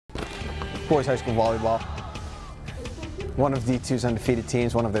boys high school volleyball. One of D2's undefeated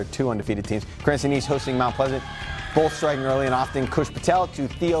teams, one of their 2 undefeated teams. Cranston East hosting Mount Pleasant. Both striking early and often. Kush Patel to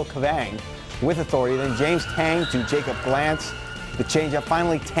Theo Kavang with authority. Then James Tang to Jacob Glantz. The changeup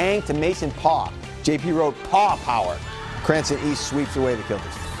finally Tang to Mason Paw. JP wrote Paw Power. Cranston East sweeps away the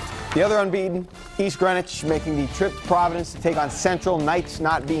Kilters. The other unbeaten, East Greenwich, making the trip to Providence to take on Central Knights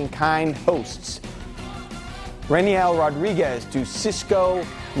Not Being Kind hosts. Reniel Rodriguez to Cisco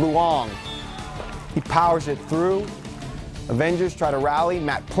Luong. He powers it through. Avengers try to rally.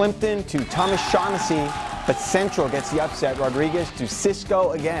 Matt Plimpton to Thomas Shaughnessy, but Central gets the upset. Rodriguez to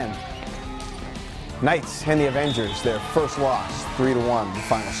Cisco again. Knights and the Avengers, their first loss, 3-1, the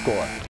final score.